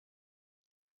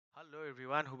Hello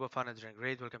everyone, hope fun is doing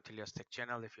great. Welcome to Elyas Tech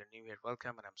channel. If you're new here,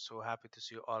 welcome, and I'm so happy to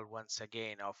see you all once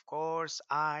again. Of course,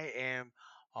 I am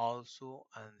also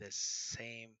on the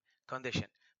same condition.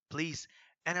 Please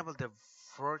enable the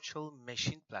virtual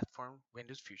machine platform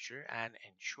Windows Future and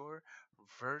ensure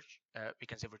we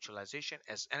can say virtualization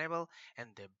is enabled and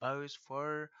the BIOS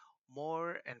for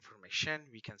more information.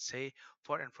 We can say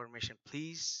for information,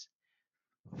 please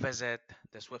visit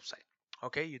this website.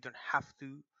 Okay, you don't have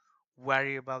to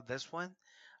worry about this one,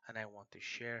 and I want to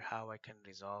share how I can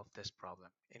resolve this problem.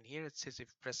 In here it says if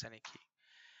press any key.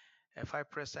 If I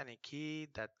press any key,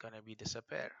 that's gonna be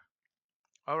disappear.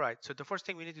 All right, so the first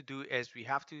thing we need to do is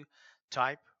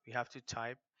type we have to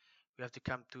type we have to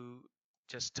come to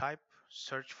just type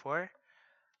search for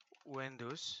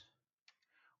windows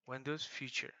windows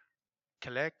Future,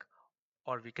 click,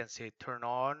 or we can say turn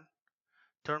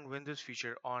windows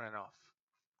Future on and off.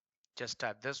 Just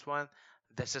type this one.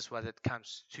 This is what it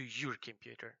comes to your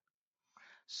computer.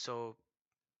 So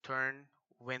turn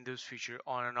Windows Future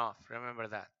on and off. Remember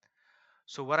that.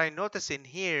 So what I notice in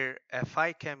here, if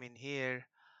I come in here,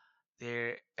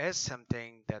 there is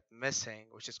something that missing,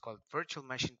 which is called virtual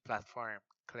machine platform.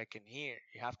 Click in here.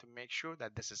 You have to make sure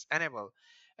that this is enabled.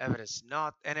 If it is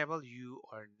not enabled, you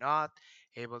are not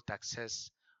able to access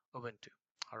Ubuntu.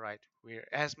 All right, we're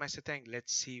as my setting.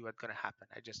 Let's see what's gonna happen.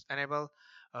 I just enable.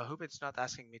 I hope it's not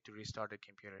asking me to restart the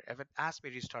computer. If it asks me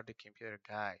to restart the computer,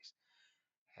 guys,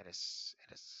 it is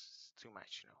too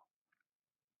much,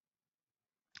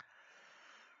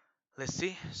 Let's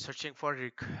see. Searching for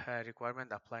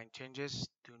requirement, applying changes.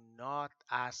 Do not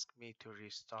ask me to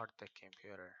restart the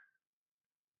computer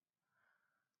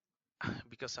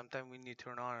because sometimes when you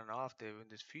turn on and off the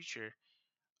Windows Future.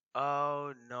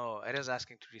 Oh no, it is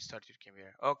asking to restart your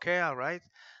computer. Okay, all right.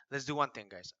 Let's do one thing,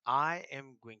 guys. I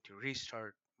am going to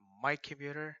restart my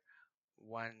computer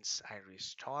once I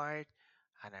restart,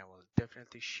 and I will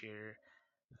definitely share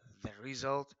the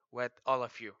result with all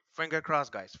of you. Finger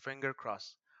crossed, guys. Finger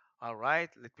crossed. All right,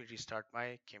 let me restart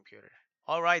my computer.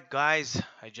 All right, guys.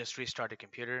 I just restarted the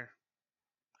computer.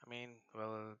 I mean,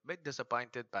 well, a bit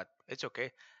disappointed, but it's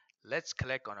okay. Let's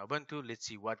click on Ubuntu. Let's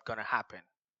see what's gonna happen.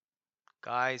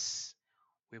 Guys,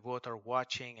 we both are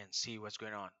watching and see what's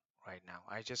going on right now.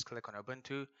 I just click on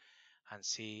Ubuntu and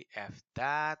see if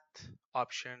that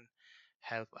option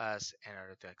help us in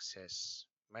order to access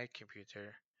my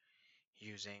computer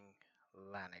using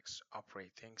Linux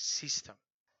operating system.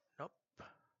 Nope.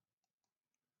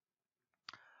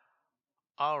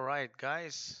 All right,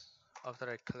 guys.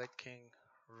 After I clicking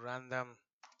random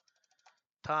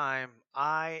time,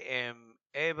 I am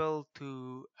able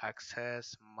to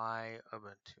access my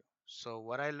Ubuntu. So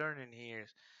what I learned in here,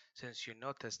 since you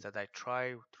noticed that I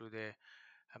try through the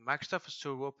Microsoft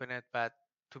Store to open it, but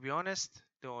to be honest,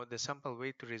 the simple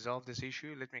way to resolve this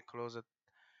issue, let me close it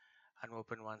and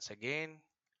open once again.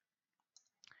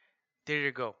 There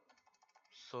you go.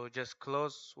 So just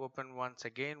close, open once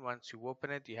again. Once you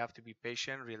open it, you have to be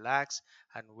patient, relax,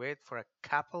 and wait for a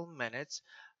couple minutes.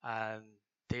 And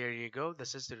there you go.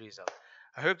 This is the result.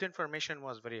 I hope the information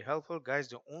was very helpful, guys.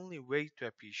 The only way to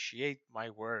appreciate my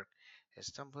work is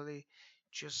simply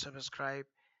just subscribe,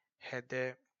 hit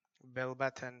the bell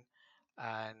button,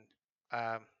 and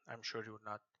I'm sure you will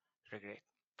not regret.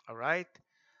 All right.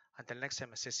 Until next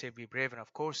time, I say, be brave, and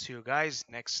of course, see you guys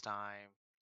next time.